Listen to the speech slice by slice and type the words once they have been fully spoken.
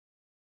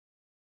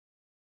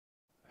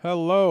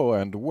Hello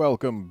and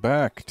welcome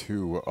back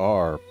to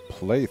our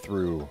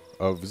playthrough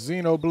of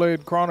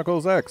Xenoblade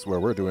Chronicles X, where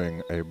we're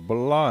doing a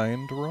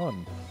blind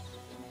run.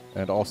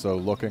 And also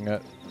looking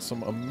at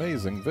some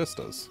amazing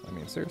vistas. I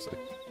mean, seriously.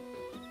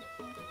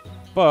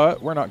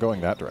 But we're not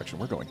going that direction,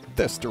 we're going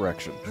this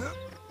direction. We've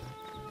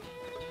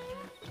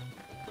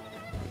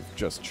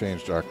just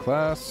changed our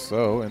class,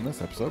 so in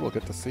this episode we'll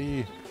get to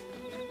see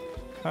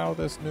how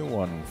this new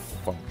one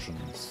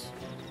functions.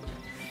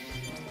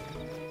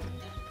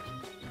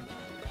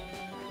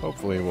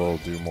 Hopefully we'll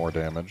do more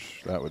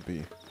damage. That would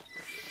be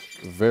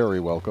very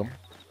welcome.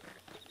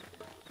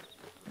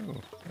 Ooh,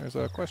 there's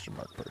a question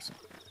mark person.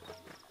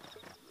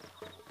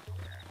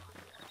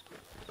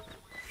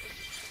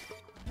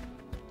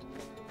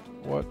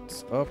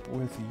 What's up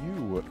with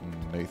you,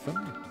 Nathan?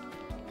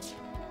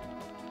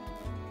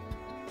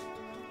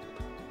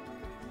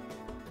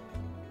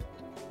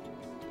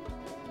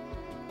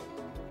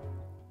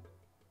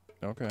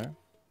 Okay.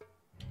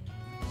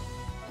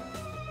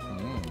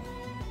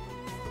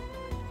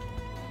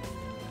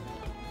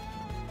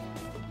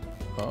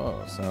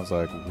 Oh, sounds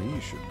like we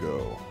should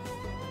go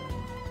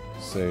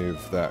save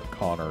that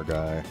Connor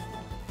guy.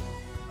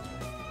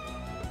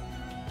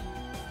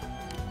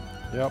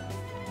 Yep.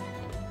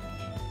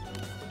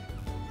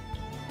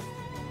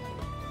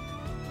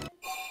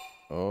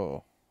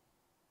 Oh.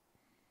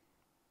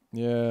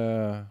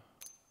 Yeah.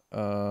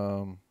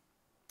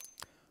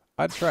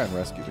 I'd try and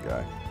rescue the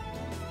guy.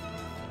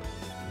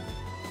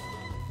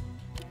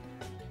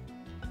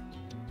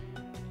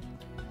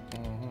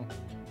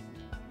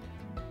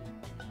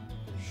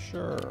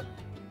 Sure.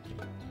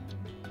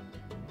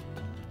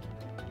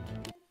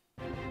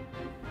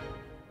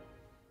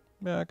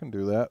 Yeah, I can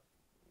do that.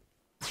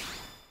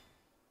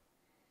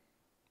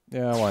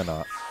 Yeah, why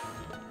not?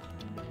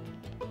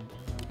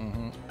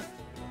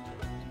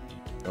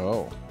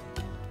 Oh.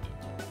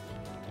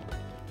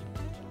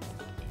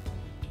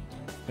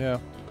 Yeah.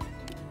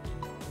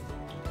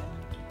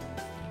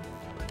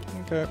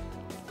 Okay.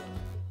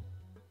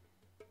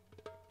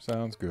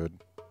 Sounds good.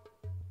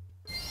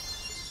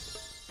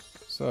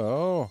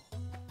 So,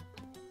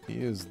 he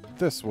is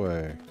this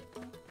way.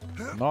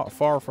 Not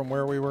far from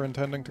where we were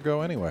intending to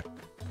go anyway.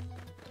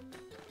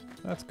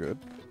 That's good.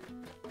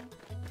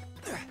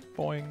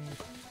 Boing.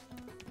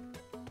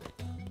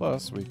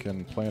 Plus, we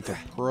can plant a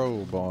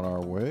probe on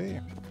our way.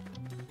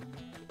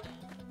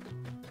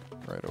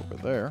 Right over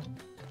there.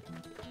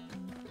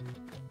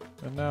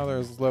 And now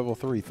there's level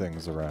 3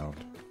 things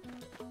around.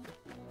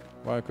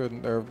 Why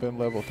couldn't there have been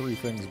level 3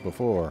 things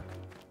before?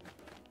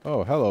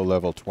 Oh, hello,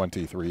 level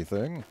 23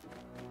 thing.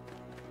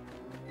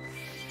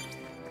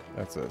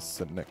 That's a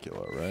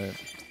Senicula, right?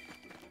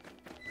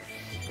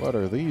 What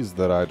are these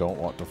that I don't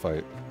want to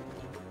fight?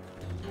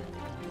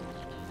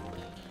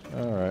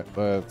 Alright,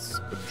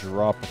 let's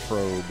drop a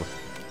probe.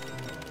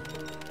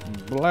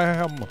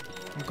 Blam!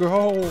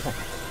 Go!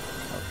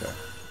 Okay.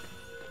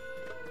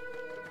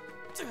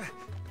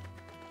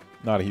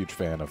 Not a huge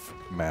fan of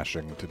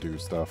mashing to do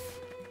stuff.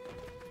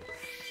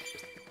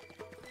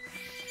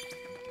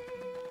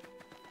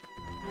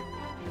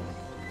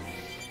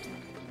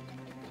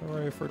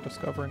 Hooray for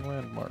discovering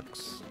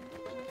landmarks.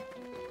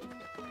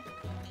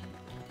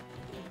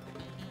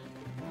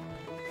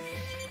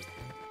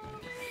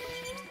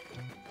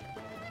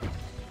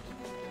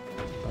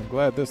 I'm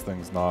glad this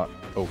thing's not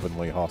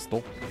openly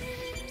hostile.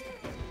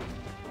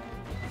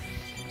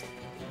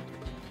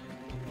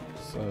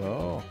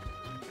 So,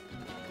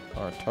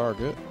 our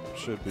target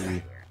should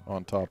be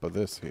on top of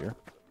this here.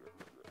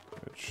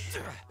 Which,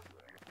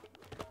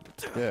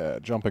 yeah,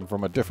 jumping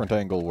from a different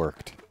angle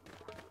worked.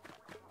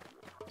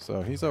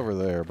 So he's over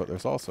there, but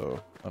there's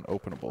also an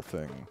openable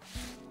thing.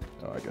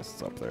 Oh, I guess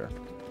it's up there.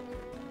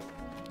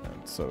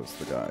 And so's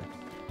the guy.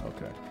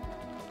 Okay.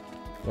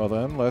 Well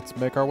then, let's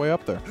make our way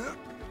up there.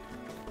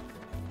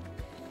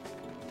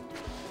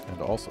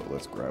 And also,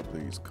 let's grab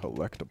these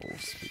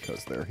collectibles,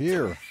 because they're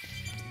here.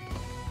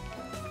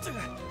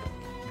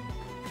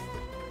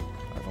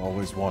 I've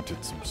always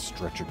wanted some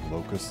stretching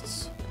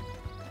locusts.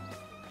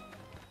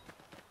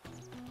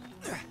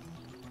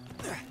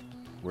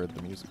 Where'd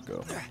the music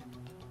go?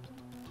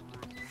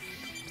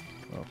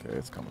 Okay,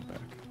 it's coming back.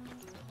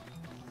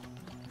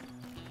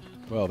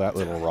 Well, that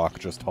little rock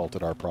just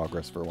halted our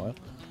progress for a while.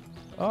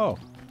 Oh.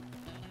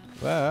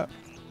 That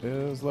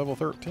is level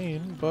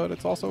 13, but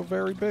it's also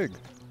very big.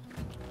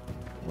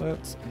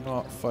 Let's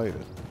not fight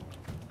it.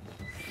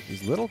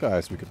 These little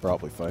guys we could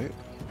probably fight.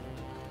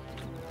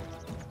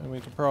 And we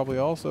could probably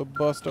also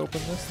bust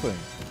open this thing.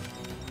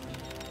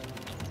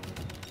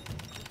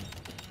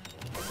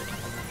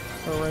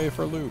 Hooray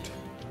for loot.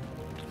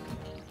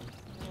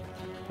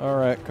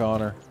 Alright,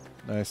 Connor.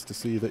 Nice to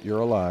see that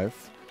you're alive.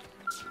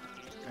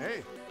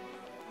 Hey.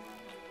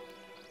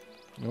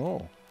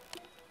 Oh.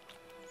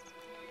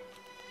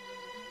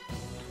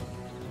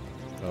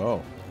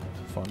 Oh.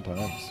 Fun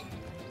times.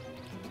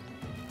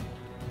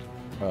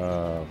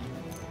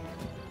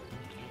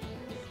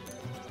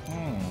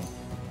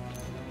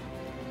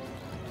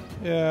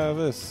 Yeah,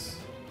 this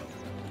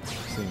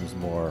seems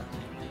more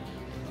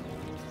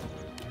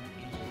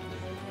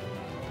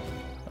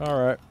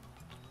Alright.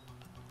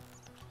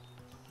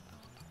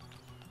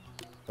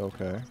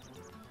 Okay.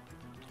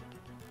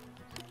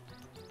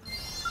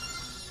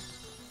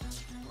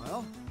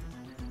 Well?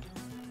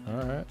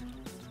 Alright.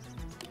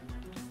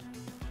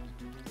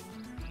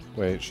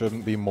 Wait,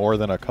 shouldn't be more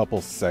than a couple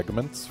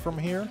segments from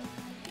here?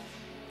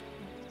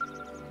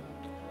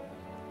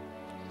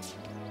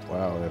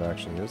 Wow, it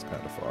actually is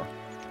kind of far.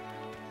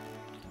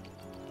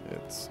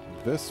 It's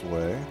this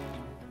way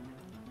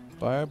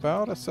by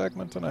about a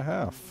segment and a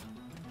half.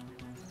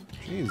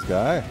 Jeez,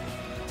 guy.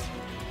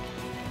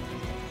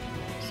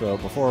 So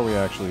before we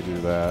actually do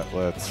that,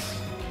 let's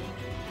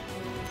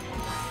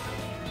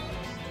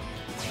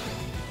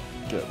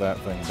get that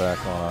thing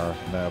back on our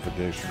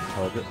navigation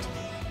target.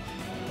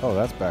 Oh,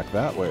 that's back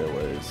that way a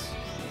ways.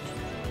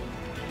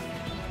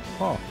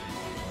 Huh.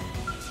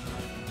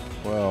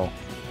 Well,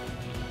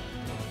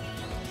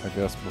 I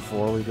guess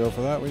before we go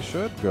for that, we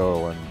should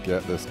go and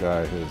get this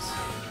guy his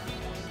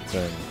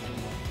thing.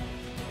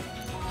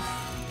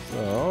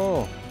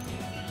 So,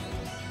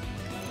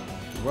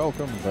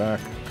 welcome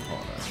back,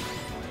 Connor.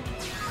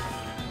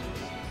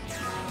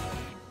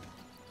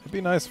 It'd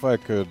be nice if I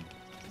could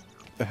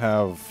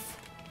have,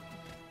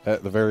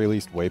 at the very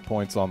least,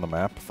 waypoints on the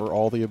map for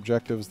all the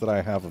objectives that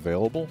I have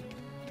available.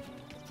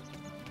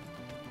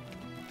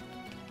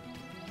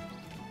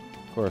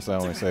 Of course, I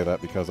only say that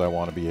because I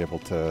want to be able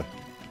to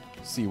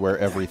see where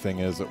everything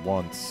is at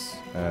once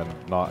and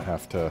not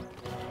have to,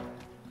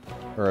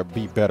 or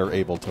be better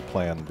able to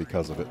plan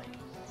because of it.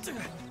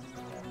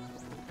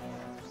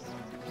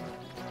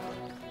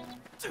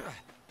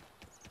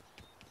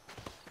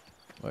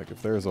 Like,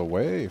 if there's a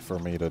way for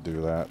me to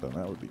do that, then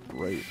that would be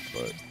great,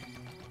 but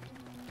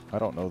I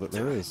don't know that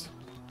there is.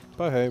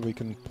 But hey, we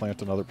can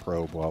plant another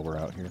probe while we're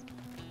out here.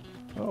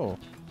 Oh.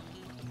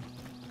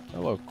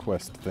 Hello,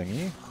 quest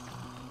thingy.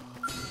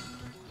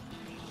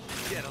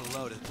 Get a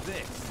load of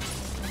this.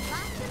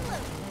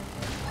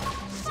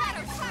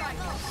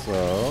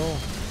 So,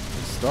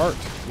 we start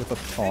with a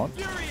taunt.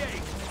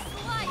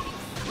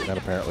 And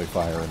apparently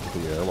fire into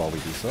the air while we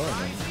do so, and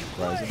then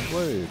Rising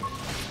Blade.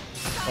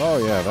 Oh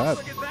yeah, that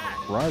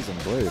Rising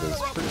Blade is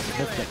pretty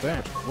significant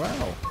damage.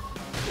 Wow.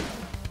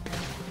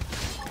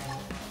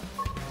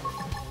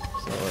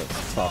 So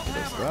let's talk to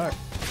this guy.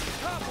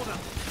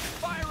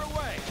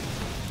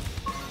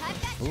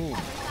 Ooh.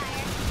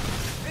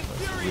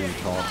 Let's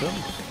re-taunt him.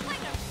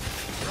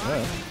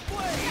 Yeah.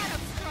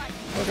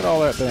 Look at all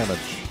that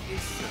damage.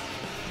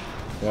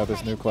 Yeah,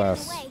 this new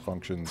class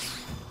functions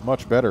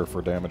much better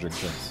for damaging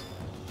things.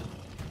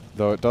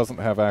 Though it doesn't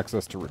have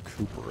access to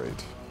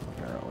recuperate,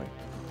 apparently.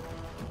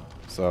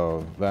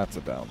 So that's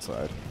a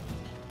downside.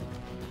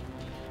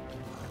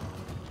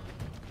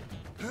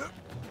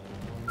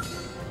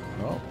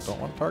 No, don't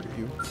want to target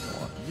you. I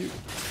want you.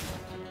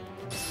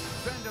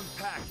 Send them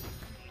pack.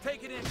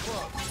 Take it in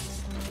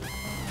close.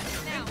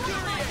 Now,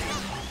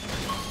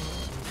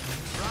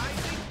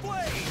 Rising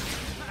Blade.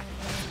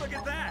 Look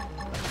at that.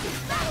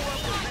 Follow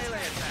up with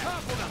melee attack.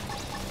 Topple them.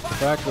 The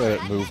fact that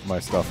it moved my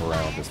stuff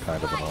around is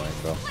kind of annoying,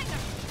 though.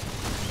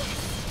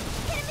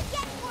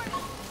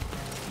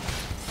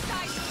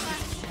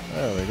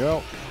 There we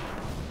go.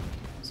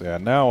 So yeah,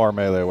 now our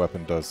melee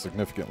weapon does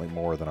significantly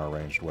more than our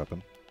ranged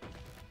weapon.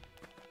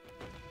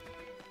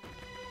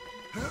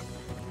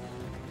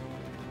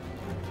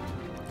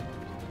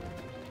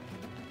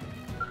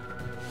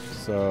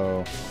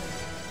 So,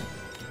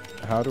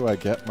 how do I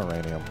get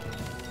Moranium?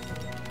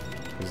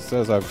 Because it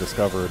says I've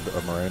discovered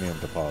a Moranium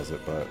deposit,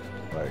 but,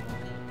 like,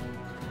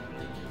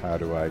 how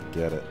do I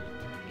get it?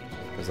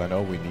 Because I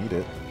know we need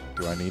it.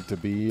 Do I need to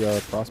be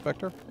a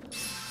prospector?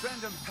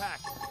 Send them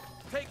pack.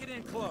 Take it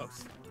in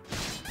close.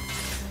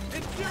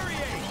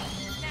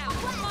 Infuriate. now,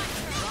 my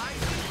turn.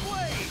 Rising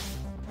Blade.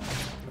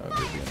 Did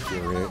the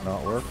Infuriate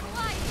not work?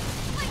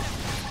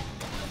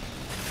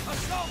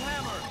 Assault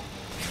hammer.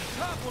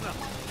 Topple them.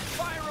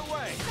 Fire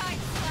away.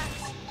 Side slash.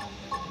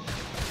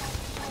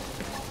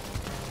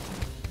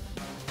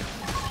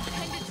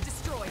 Appendage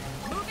destroyed.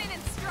 Move in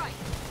and strike.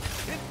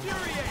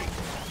 Infuriate.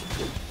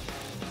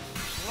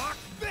 Block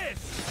this.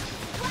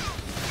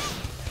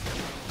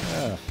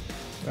 Yeah,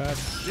 that's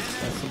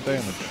some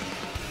damage.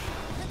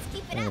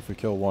 And if we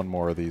kill one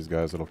more of these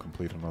guys, it'll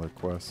complete another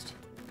quest.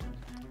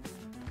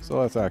 So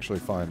let's actually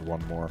find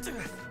one more.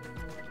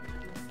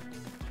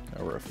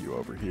 There were a few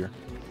over here.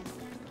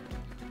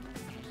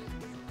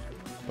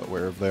 But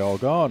where have they all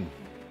gone?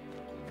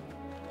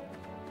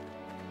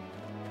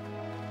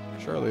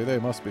 Surely they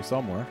must be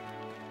somewhere.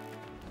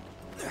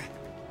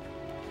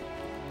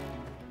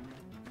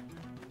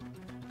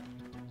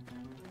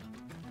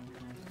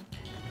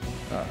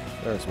 Ah,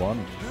 there's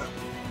one.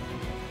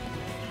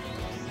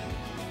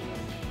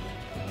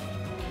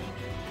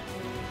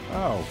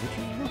 Wow, would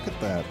you look at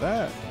that?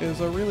 That is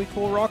a really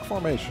cool rock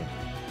formation.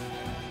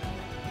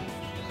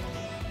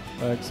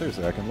 Like,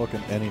 seriously, I can look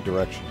in any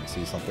direction and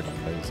see something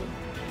amazing.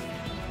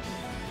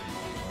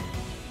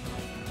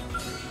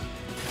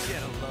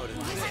 Get a load of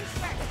this.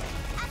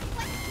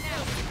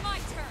 Now, my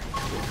turn.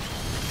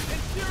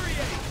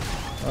 Infuriate.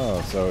 Oh,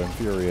 Oh, so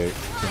infuriate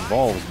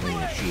involves me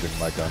shooting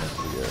my gun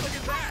into the air.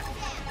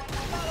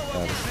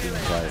 That's the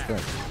entire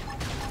thing.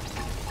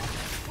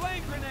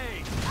 Flame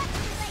grenade!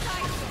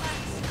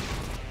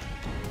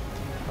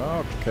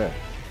 Okay.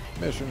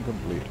 Mission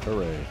complete.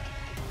 Hooray.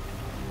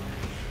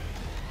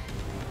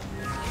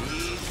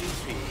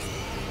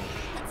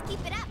 Let's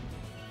keep it up.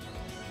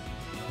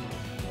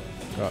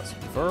 Got some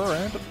fur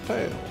and a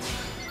tail.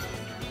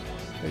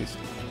 Tasty.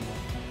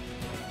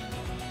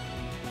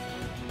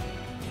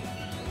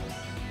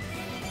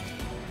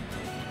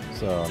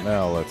 So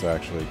now let's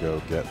actually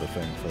go get the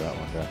thing for that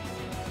one guy.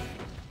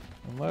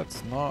 And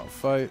let's not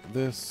fight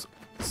this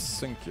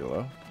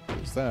Cincula,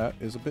 because that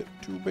is a bit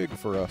too big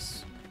for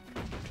us.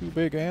 Too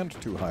big and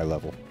too high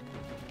level.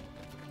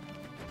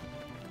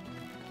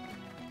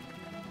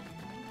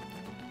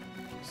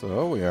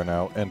 So we are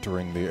now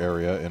entering the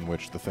area in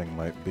which the thing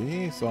might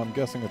be, so I'm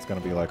guessing it's going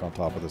to be like on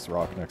top of this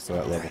rock next to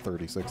that level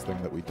 36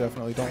 thing that we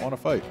definitely don't want to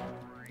fight.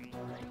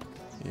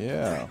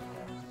 Yeah.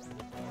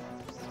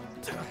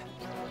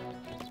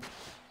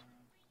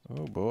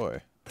 Oh boy.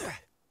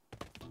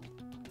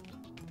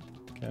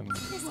 Can...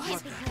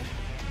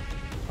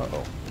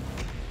 Uh-oh.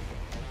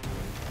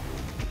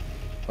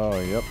 Oh,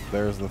 yep,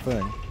 there's the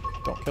thing.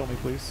 Don't kill me,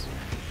 please.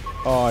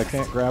 Oh, I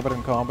can't grab it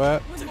in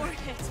combat? One more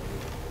hit.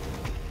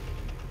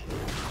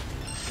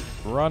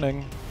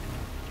 Running.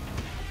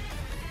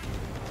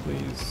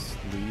 Please,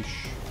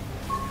 leash.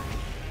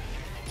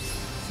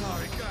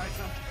 Sorry, guys,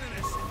 I'm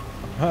finished.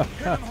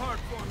 Hit him hard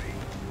for me.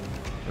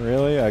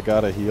 Really? I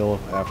gotta heal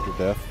after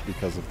death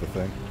because of the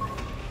thing?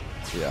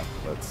 Yeah,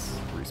 let's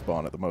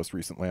respawn at the most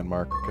recent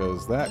landmark,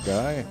 because that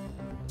guy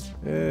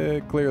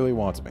clearly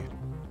wants me.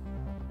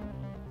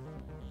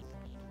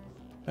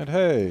 And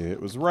hey, it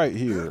was right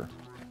here.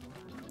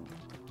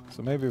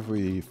 So maybe if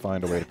we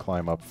find a way to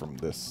climb up from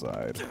this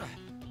side,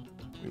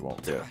 we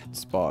won't get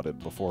spotted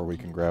before we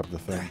can grab the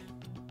thing.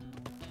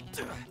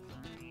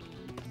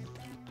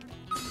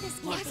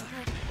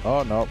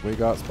 Oh no, we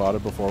got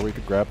spotted before we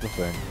could grab the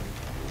thing.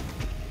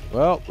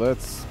 Well,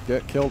 let's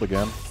get killed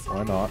again.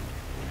 Why not?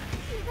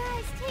 You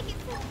guys, take it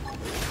from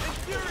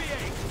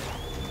Infuriate!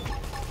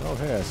 Oh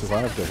hey, I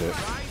survived a hit.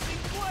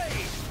 Rising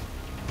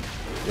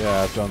blade!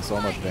 Yeah, I've done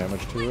so much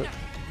damage to it.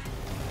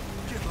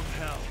 Give him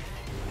hell.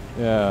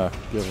 Yeah,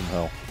 give him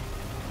hell.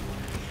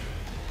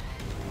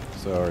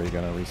 So are you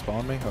gonna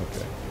respawn me?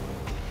 Okay.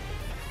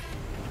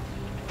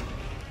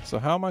 So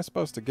how am I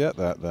supposed to get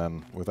that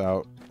then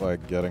without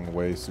like getting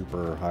way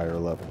super higher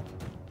level?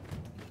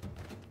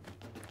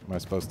 Am I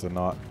supposed to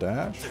not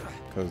dash?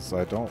 Because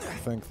I don't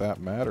think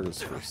that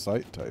matters for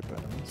sight type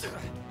enemies.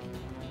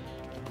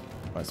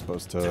 Am I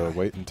supposed to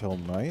wait until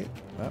night?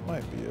 That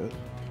might be it.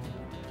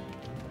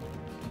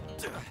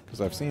 Because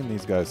I've seen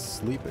these guys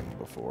sleeping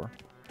before.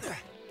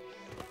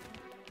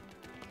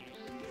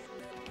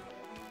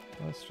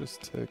 Let's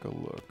just take a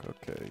look.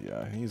 Okay,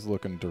 yeah, he's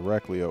looking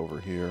directly over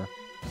here,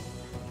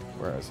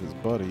 whereas his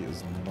buddy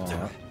is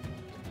not.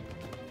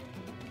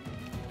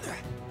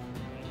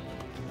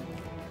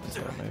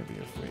 So maybe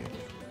if we...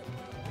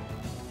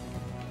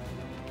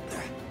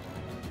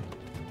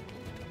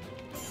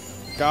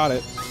 Got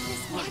it!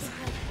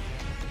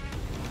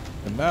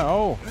 And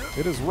now,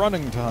 it is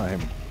running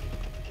time!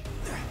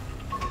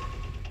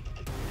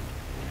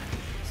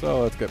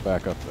 So let's get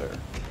back up there.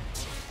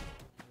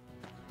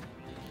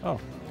 Oh.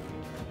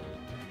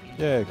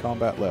 Yay,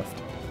 combat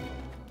left.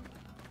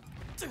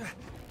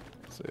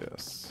 So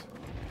yes.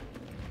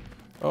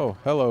 Oh,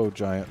 hello,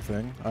 giant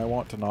thing. I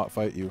want to not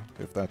fight you,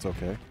 if that's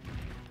okay.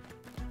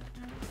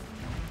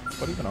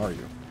 What even are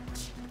you?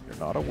 You're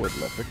not a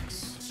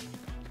Woodlepix.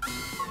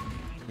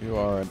 You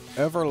are an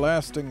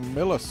everlasting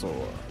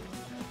Millisaur.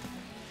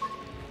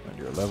 And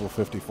you're level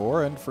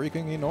 54 and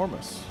freaking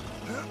enormous.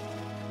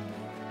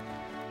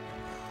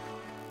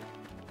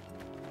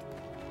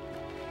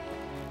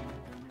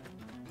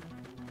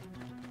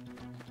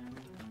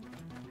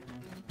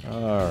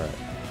 Alright.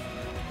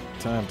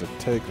 Time to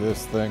take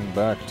this thing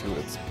back to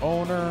its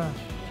owner.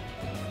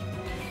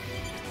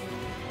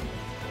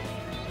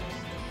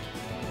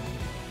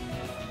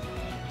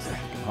 So I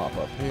can hop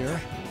up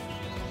here.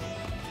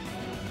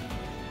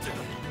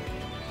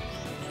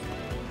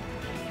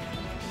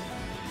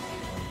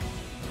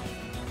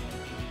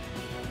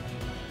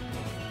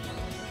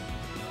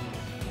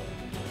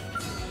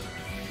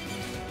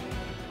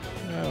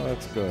 Yeah,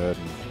 let's go ahead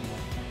and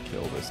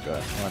kill this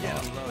guy. Why Get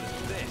not? him loaded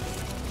with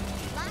this.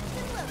 lots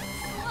and loads.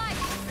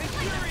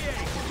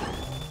 Infuriate!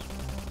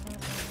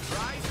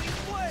 Rising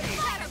blade!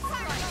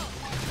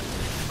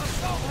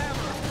 Assault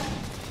hammer!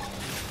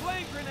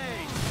 Flame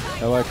grenade!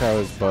 I like how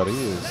his buddy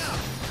is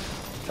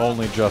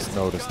only just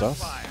noticed us.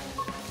 Gunfire.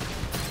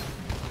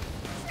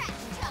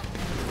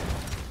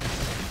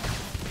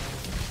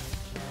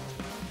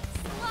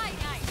 Slide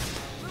ice.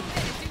 Move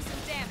in and do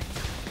some damage.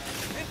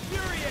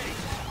 Infuriate!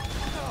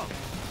 Oh,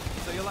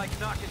 so you like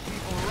knocking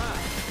people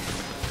around?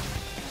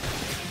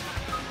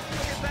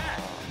 Look at that!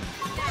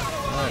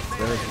 Alright,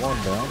 there's one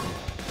down.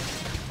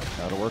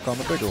 Gotta work on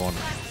the bigger one.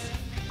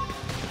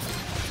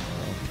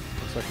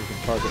 Looks like we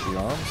can target the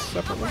arms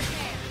separately.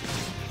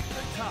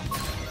 tough.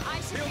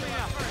 I should Heal heal me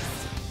up up.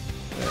 first.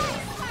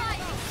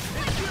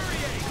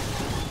 Infuriate.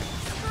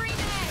 Scream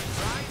edge.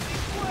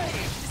 Rising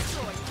flame.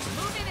 Destroy.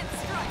 Move in and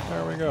strike.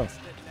 There we go.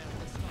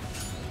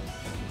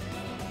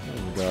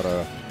 We got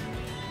a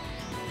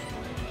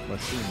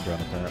machine gun,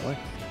 apparently.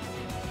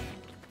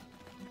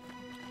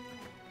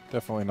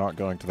 Definitely not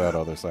going to that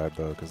other side,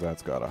 though, because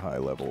that's got a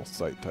high-level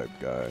sight-type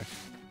guy.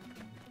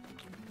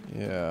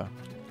 Yeah.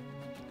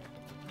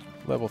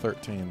 Level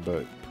 13,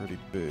 but pretty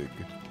big.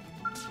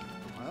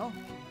 Well,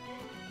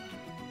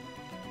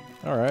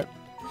 Alright.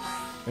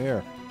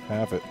 Here.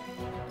 Have it.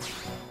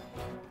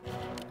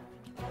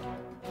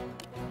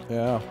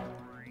 Yeah.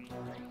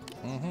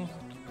 Mm-hmm.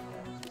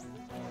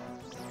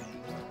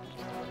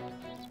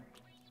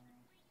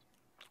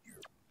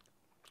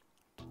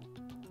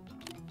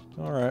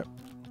 Alright.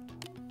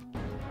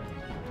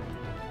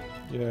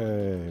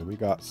 Yay, we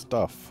got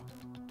stuff.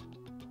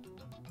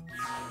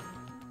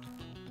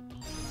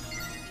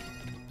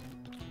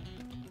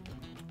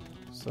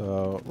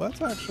 So,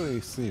 let's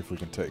actually see if we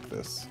can take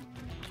this.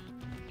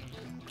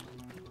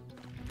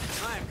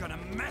 I'm gonna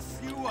mess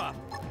you up.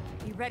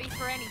 You ready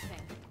for anything?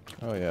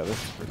 Oh yeah,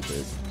 this is pretty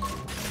big.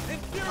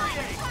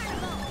 Infuriate.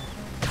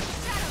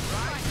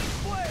 Rising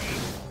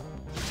flame.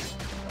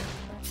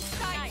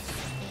 Nice.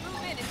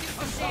 Move in and do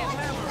some Assault damage.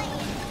 hammer.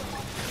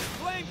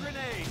 Flame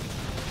grenade.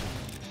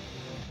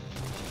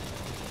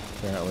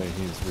 Apparently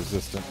he's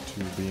resistant to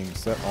being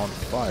set on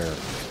fire.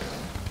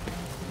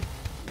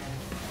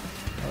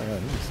 Oh yeah,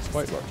 he's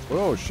quite large.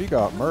 Whoa, she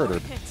got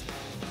murdered.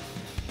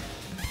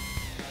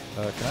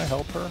 Can I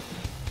help her?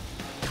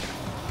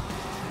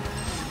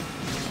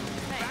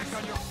 Back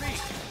on your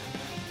feet.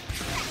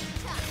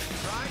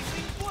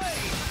 Rising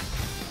flame.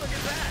 Look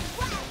at that.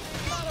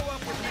 Follow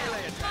up with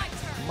melee attack.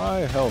 My turn. My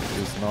health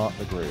is not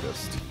the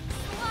greatest.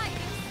 Sliding.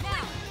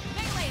 Now.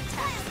 Melee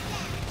attack.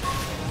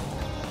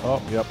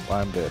 Oh, yep,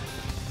 I'm dead.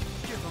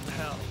 Give them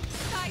hell.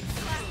 Side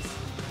slaps.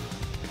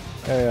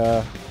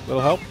 Hey,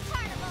 little help?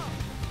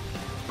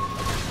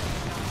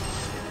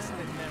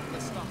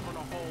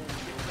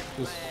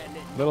 Just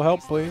little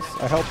help, please.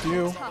 I helped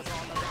you.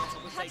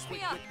 Touch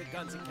me up.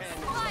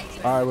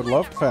 Sliding. I would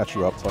love to patch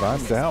you up, but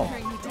I'm down.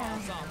 Bring me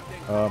down.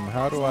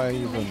 How do I I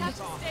even... have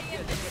to stay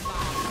in this.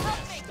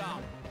 Help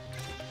me.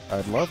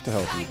 I'd love to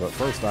help you, but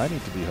first I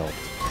need to be helped.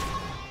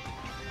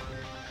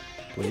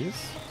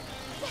 Please?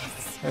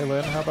 Hey,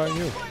 Lynn, how about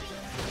you?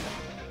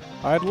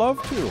 I'd love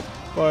to,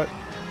 but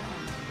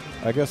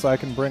I guess I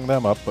can bring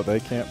them up, but they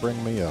can't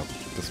bring me up,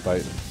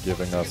 despite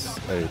giving us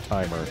a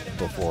timer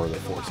before the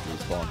forced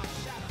respawn.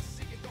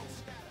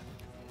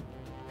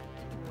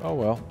 Oh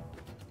well.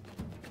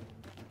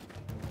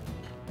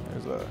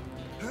 There's a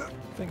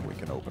thing we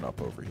can open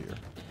up over here.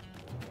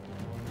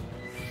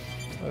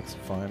 Let's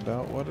find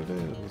out what it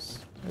is.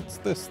 It's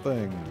this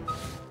thing.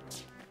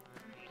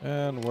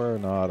 And we're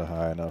not a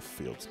high enough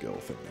field skill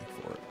thingy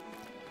for it.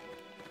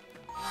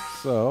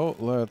 So,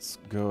 let's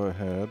go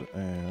ahead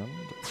and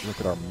look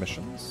at our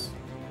missions.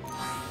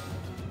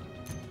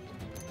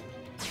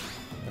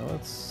 Now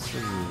let's see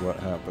what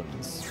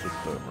happens with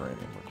the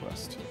Maranian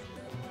request.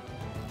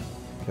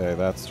 Okay,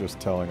 that's just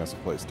telling us a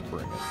place to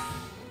bring it.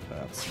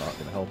 That's not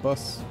going to help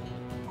us.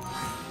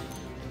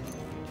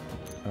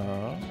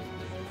 Where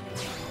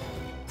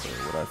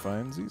would I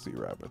find ZZ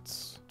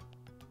rabbits?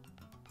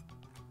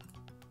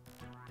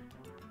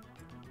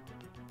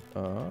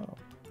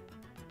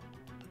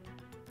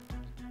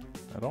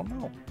 I don't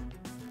know.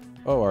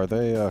 Oh, are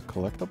they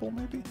collectible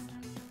maybe?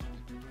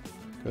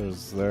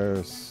 Because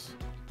there's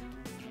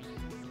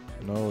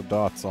no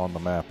dots on the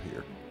map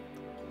here.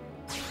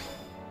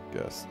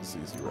 Guess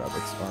ZZ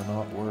rabbits are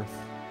not worth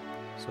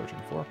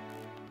searching for.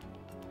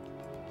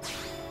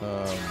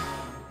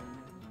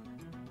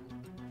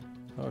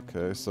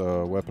 Okay,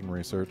 so weapon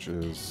research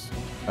is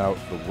out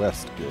the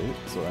west gate,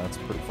 so that's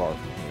pretty far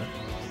from here.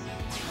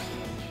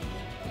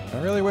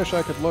 I really wish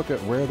I could look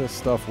at where this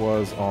stuff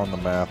was on the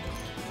map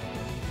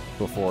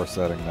before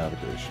setting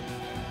navigation.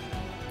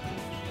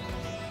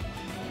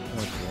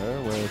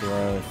 Okay, where do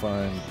I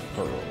find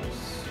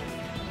pearls?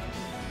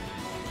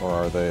 Or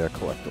are they a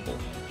collectible?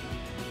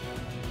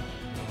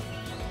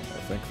 I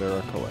think they're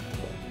a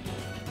collectible.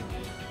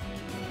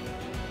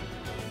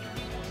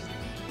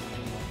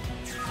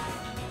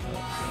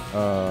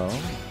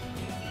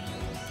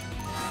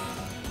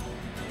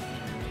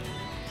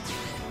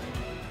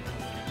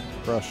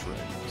 Brush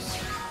rings.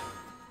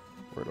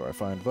 Where do I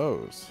find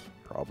those?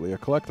 Probably a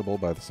collectible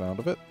by the sound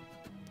of it.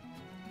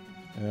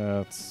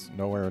 Yeah, it's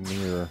nowhere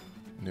near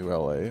New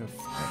LA, if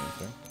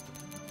anything.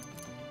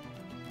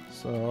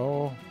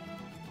 So,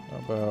 how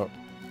about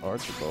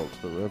Archibald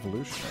the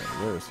Revolutionary?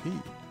 Where's he?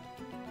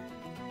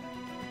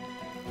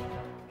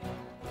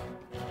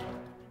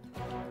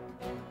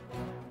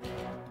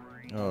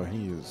 Oh,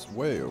 he is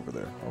way over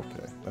there.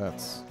 Okay,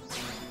 that's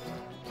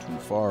too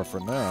far for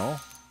now.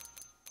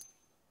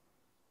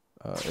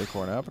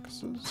 Acorn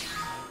Abacuses.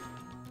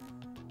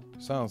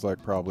 Sounds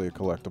like probably a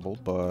collectible,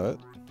 but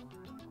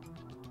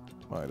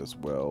might as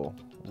well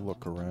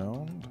look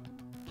around.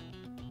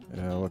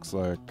 Yeah, looks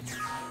like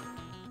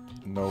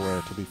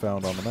nowhere to be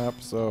found on the map,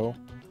 so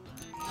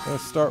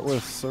let's start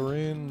with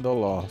Serene the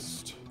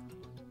Lost.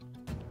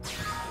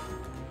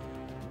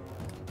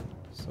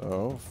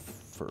 So,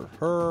 for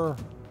her...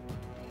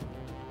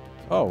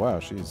 Oh, wow,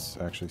 she's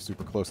actually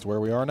super close to where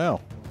we are now.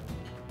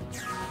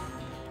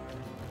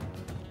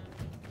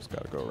 Just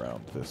gotta go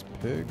around this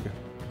pig.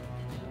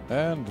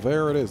 And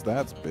there it is,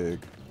 that's big.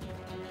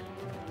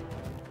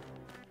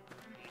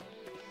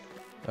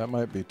 That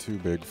might be too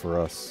big for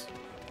us.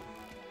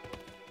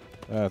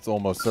 That's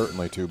almost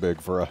certainly too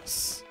big for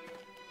us.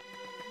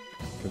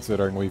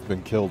 Considering we've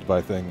been killed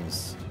by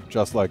things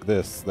just like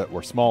this that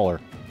were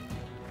smaller.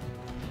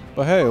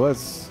 But hey,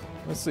 let's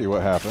see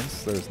what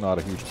happens. There's not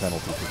a huge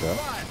penalty for death.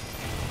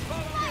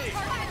 Follow me.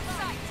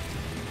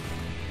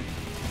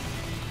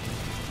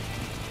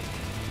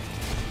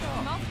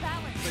 I'm off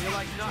balance. So you're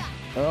like nothing.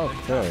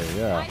 Okay,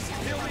 yeah.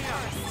 Heal me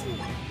out.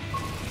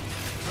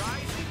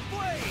 Rising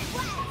blade.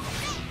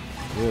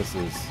 This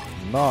is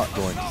not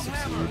going to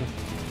succeed.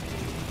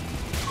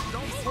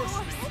 Don't push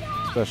me.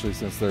 Especially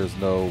since there's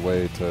no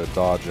way to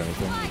dodge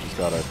anything. You just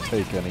gotta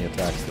take any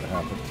attacks that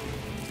happen.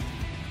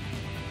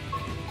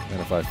 And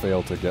if I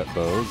fail to get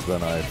those,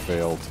 then I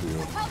fail to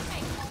heal.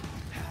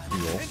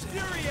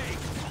 Infuriate.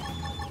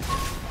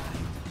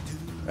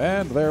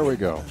 And there we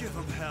go. Give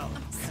them hell.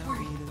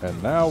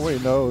 And now we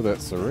know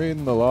that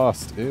Serene the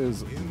Lost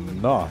is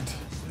not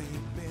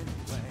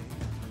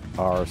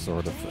our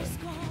sort of thing.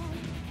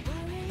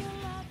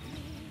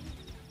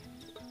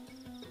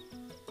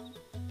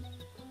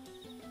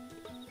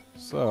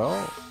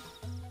 So,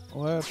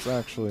 let's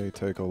actually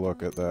take a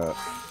look at that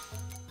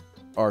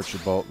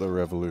Archibald the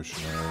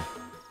Revolutionary.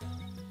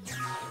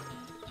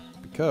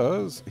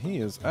 Because he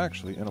is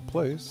actually in a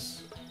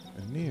place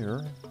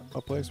near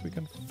a place we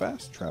can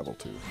fast travel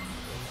to.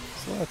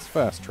 So let's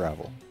fast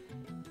travel.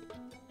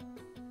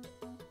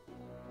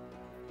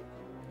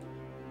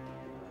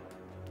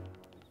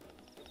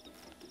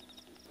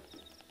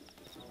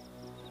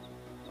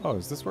 Oh,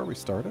 is this where we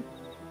started?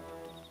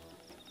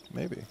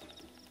 Maybe.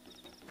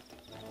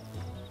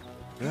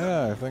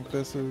 Yeah, I think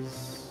this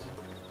is...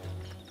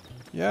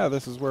 Yeah,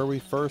 this is where we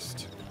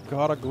first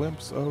got a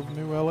glimpse of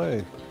New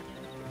LA.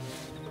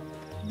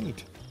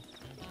 Neat.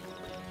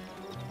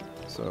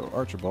 So,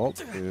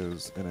 Archibald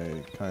is in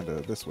a kind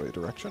of this way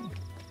direction.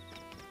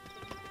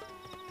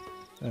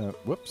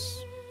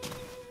 Whoops.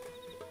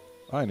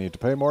 I need to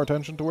pay more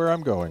attention to where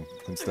I'm going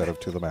instead of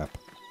to the map.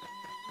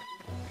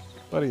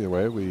 But either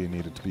way, we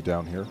needed to be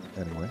down here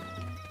anyway.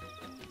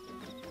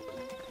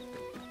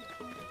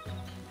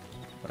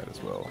 Might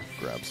as well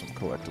grab some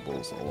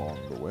collectibles along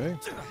the way.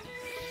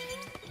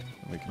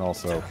 And we can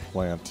also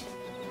plant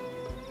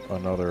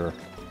another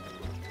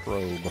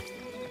probe.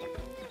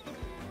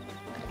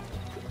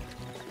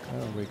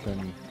 And we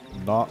can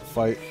not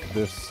fight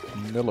this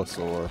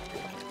Nilosaur.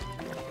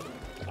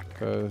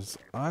 Because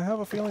I have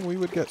a feeling we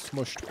would get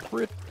smushed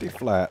pretty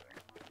flat.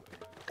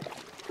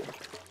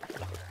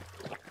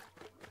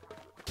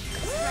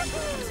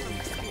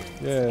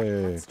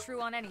 Yay! It's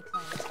true on any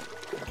planet.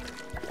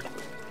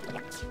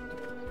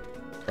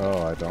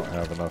 Oh, I don't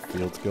have enough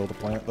field skill to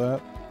plant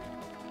that.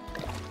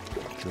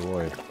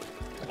 Joy.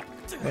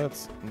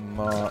 Let's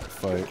not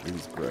fight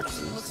these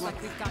Grexes. Looks like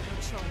we've got no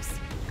choice.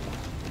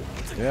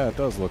 Yeah, it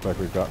does look like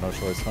we've got no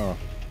choice, huh?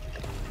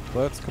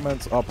 Let's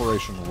commence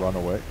Operation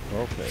Runaway.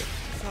 Okay.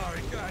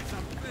 Sorry, guys,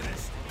 I'm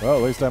finished. Well,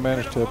 at least I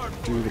managed to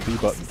do the B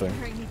button thing.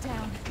 Bring me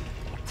down.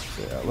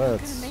 So yeah,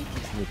 let's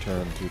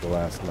return to the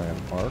last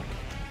landmark.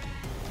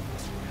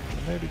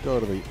 And maybe go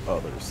to the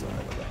other side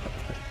of that.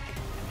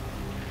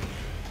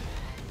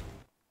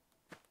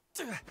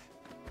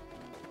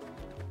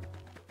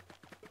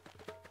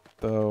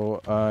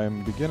 Though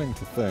I'm beginning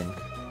to think...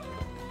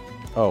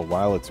 Oh,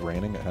 while it's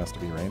raining, it has to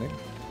be raining.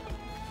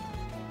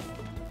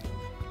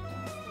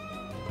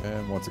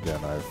 And once again,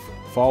 I've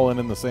fallen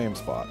in the same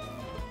spot.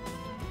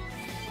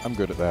 I'm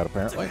good at that,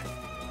 apparently.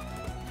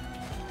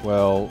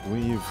 Well,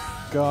 we've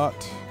got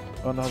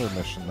another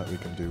mission that we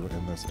can do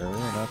in this area,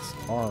 and that's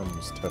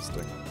arms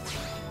testing.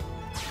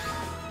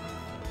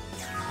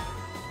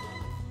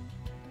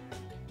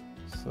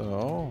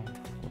 So,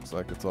 looks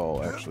like it's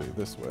all actually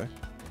this way.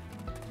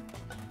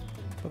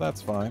 But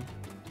that's fine.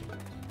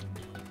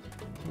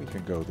 We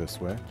can go this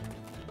way.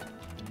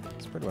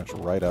 It's pretty much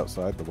right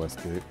outside the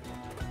west gate.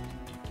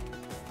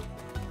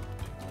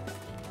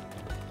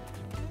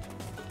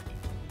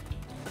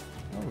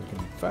 Oh, we can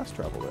fast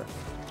travel there.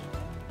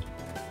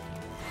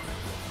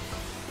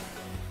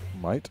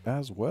 Might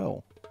as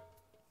well.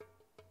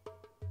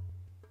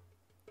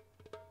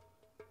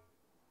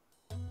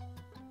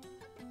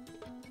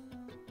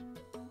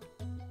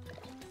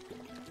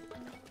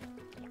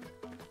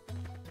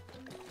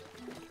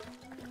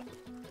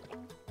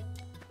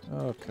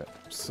 Okay,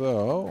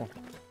 so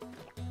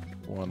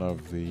one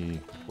of the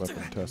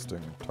weapon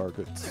testing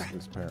targets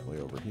is apparently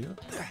over here.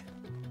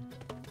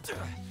 So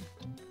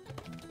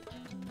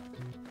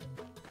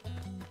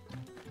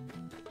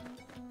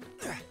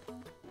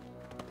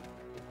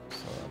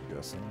I'm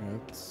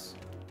guessing it's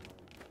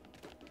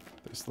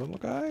this little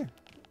guy?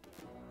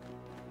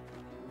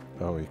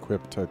 Oh,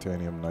 equip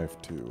titanium knife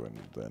 2 and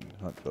then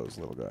hunt those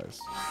little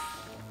guys.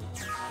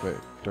 Wait,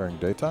 during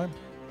daytime?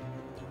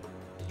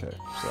 Okay,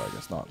 so I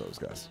guess not those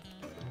guys.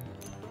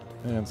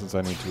 And since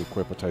I need to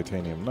equip a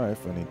titanium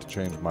knife, I need to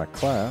change my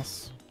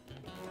class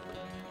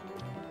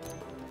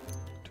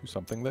to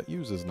something that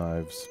uses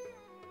knives.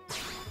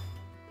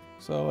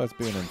 So let's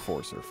be an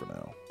enforcer for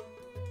now.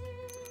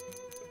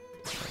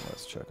 And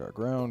let's check our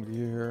ground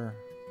gear.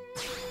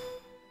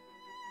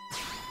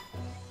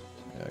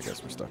 Yeah, I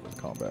guess we're stuck with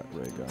combat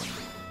ray gun.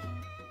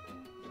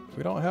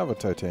 We don't have a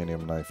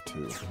titanium knife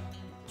 2. Do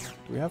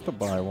we have to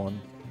buy one?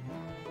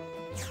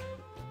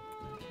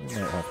 We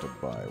might have to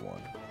buy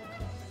one.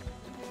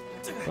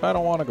 But I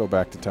don't want to go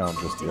back to town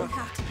just You yet. don't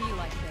have to be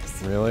like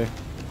this. Really?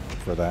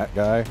 For that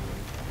guy?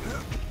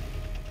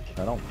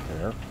 I don't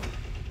care.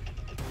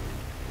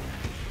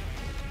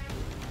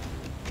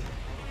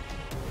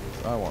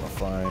 I want to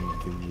find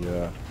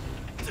the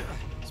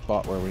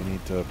spot where we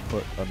need to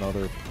put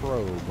another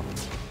probe.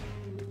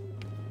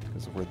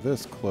 Because if we're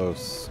this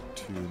close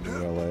to New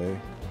LA,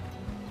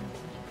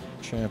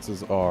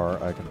 chances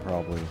are I can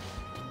probably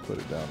put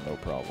it down no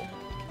problem.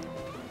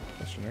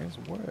 Question is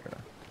where?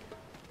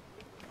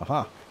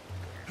 Aha!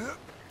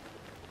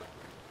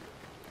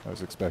 I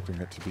was expecting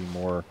it to be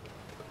more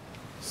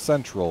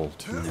central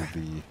to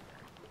the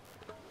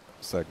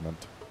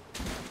segment.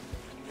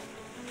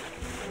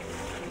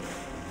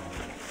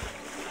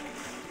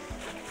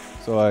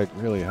 So, like,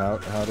 really, how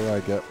do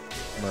I get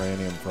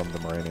uranium from the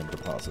uranium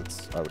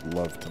deposits? I would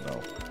love to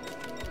know.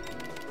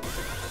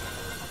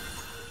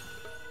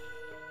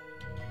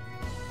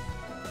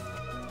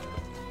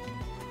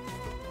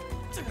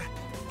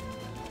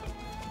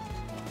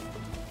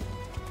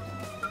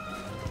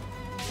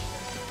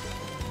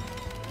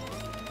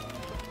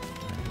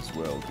 Might as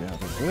well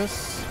gather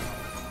this.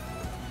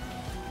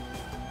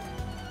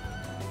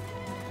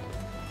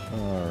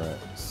 Alright,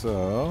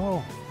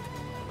 so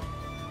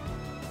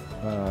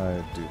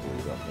I do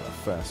believe I'm going to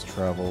fast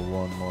travel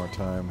one more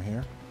time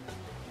here.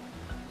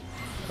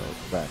 Go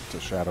back to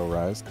Shadow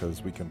Rise,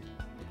 because we can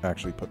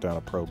actually put down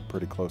a probe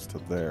pretty close to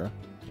there.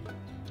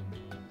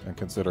 And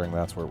considering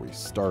that's where we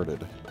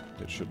started,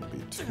 it shouldn't be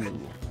too...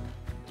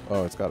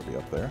 Oh, it's got to be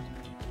up there.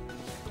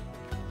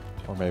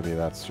 Or maybe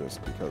that's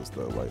just because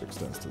the light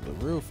extends to the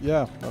roof.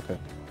 Yeah, okay.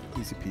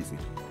 Easy peasy.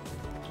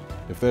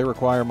 If they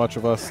require much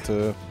of us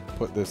to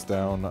put this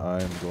down,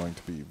 I'm going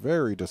to be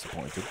very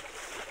disappointed.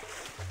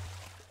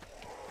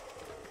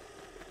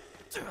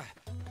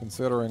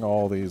 Considering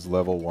all these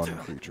level 1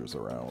 creatures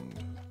around.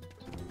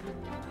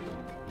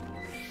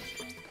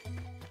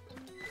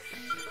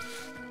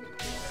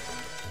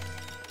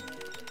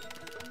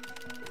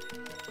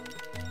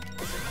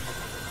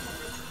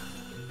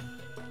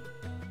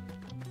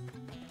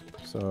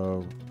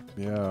 So,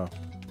 yeah,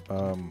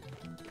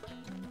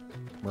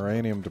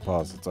 uranium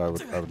deposits. I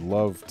would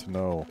love to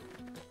know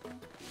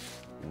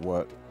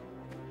what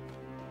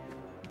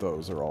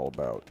those are all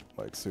about.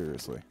 Like,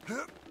 seriously.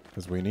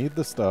 Because we need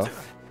the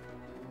stuff,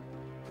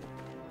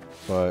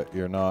 but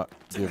you're not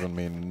giving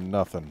me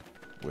nothing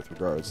with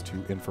regards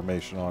to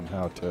information on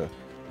how to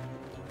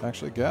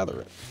actually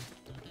gather it.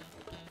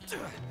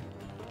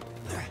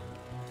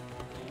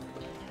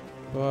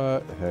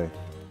 But, hey.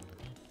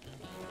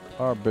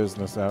 Our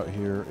business out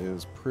here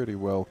is pretty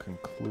well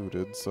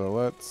concluded, so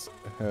let's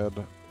head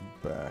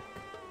back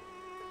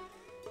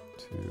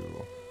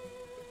to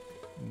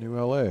New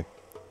LA.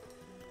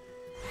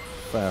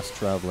 Fast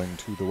traveling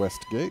to the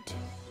West Gate.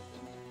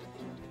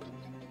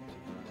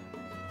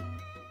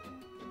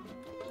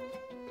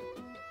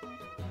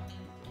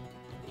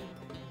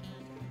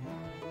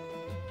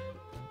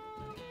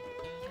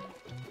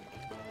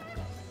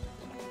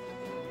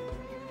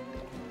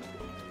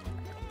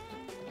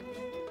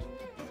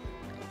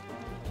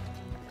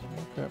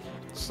 Okay,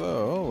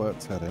 so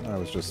let's head in. I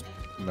was just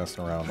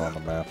messing around on the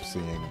map,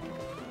 seeing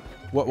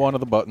what one of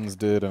the buttons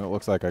did, and it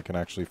looks like I can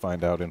actually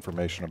find out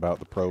information about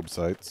the probe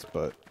sites,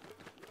 but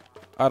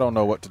I don't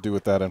know what to do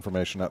with that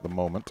information at the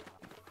moment.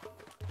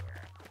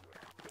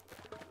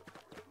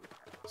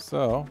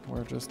 So,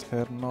 we're just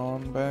heading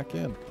on back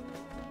in.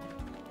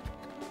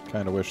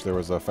 Kinda wish there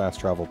was a fast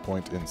travel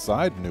point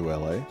inside New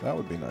LA. That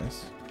would be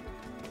nice.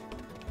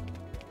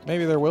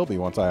 Maybe there will be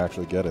once I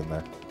actually get in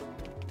there.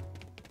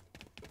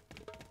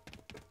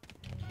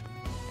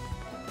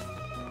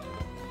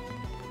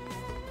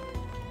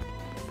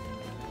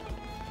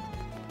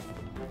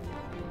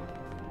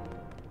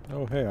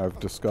 Oh hey, I've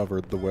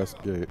discovered the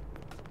West Gate.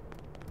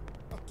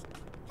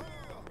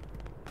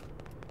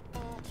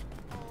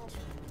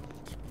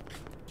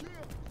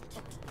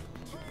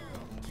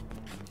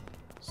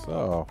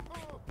 So,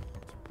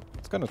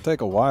 it's gonna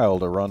take a while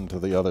to run to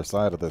the other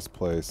side of this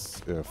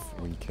place if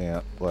we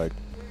can't, like,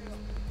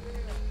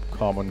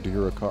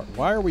 commandeer a car.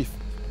 Why are we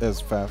as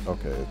fast?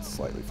 Okay, it's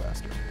slightly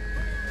faster.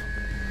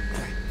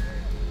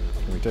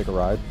 Can we take a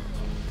ride?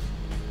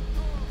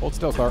 Hold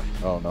still, car.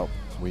 Oh, no.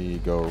 We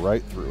go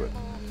right through it.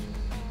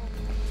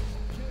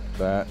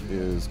 That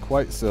is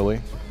quite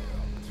silly.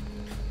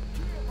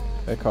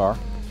 Hey, car.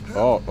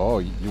 Oh,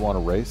 you want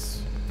to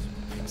race?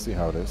 I see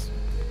how it is.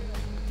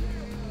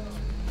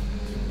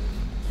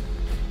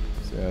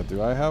 So yeah,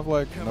 do I have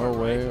like no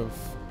way of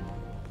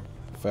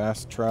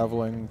fast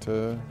traveling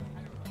to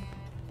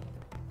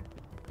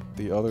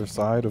the other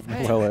side of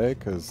New LA?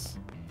 Because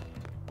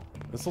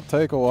this will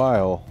take a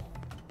while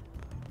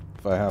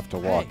if I have to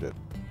walk it.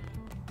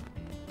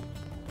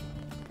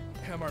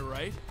 Am I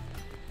right?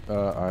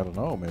 I don't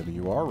know, maybe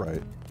you are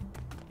right.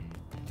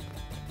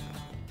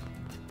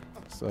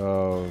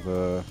 So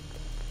the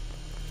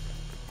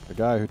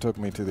guy who took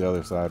me to the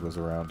other side was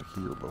around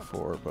here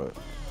before, but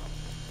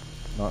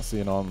not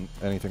seeing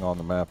anything on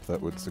the map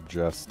that would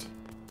suggest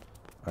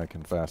I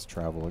can fast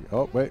travel.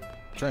 Oh, wait.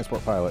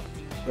 Transport pilot.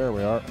 There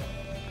we are.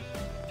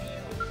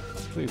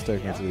 Please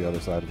take me to the other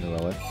side of New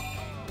LA.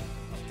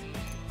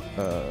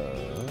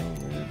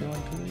 We're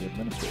going to the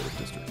administrative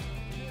district.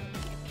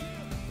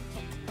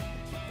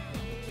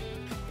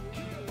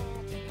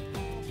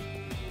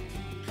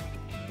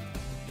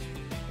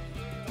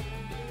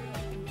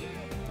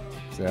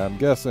 See, I'm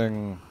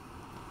guessing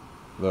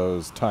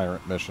those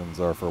tyrant missions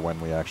are for when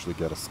we actually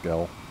get a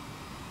skill.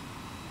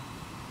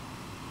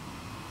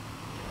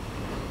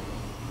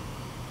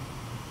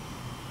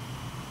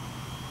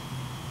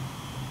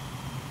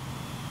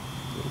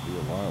 It'll be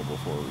a while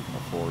before we can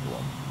afford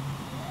one.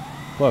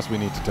 Plus, we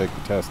need to take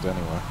the test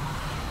anyway.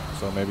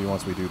 So maybe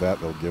once we do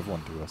that, they'll give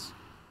one to us.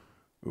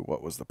 Ooh,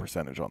 what was the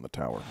percentage on the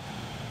tower?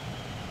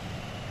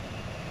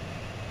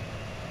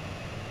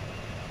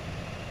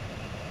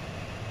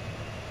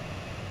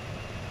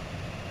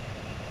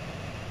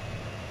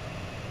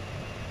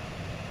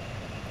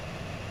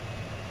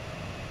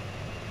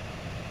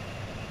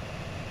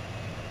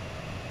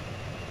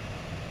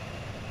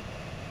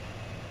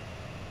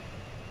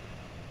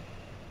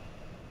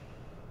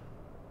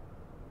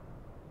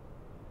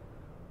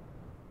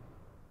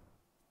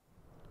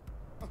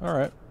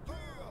 Alright.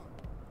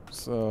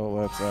 So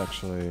let's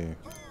actually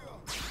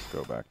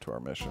go back to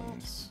our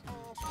missions.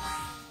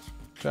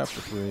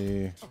 Chapter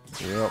 3.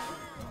 Yep.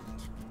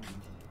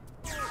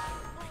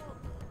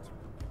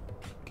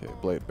 Okay,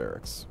 Blade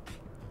Barracks.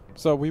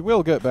 So we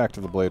will get back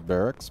to the Blade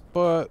Barracks,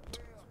 but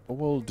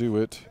we'll do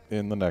it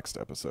in the next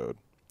episode.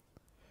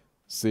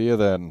 See you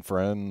then,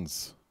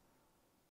 friends.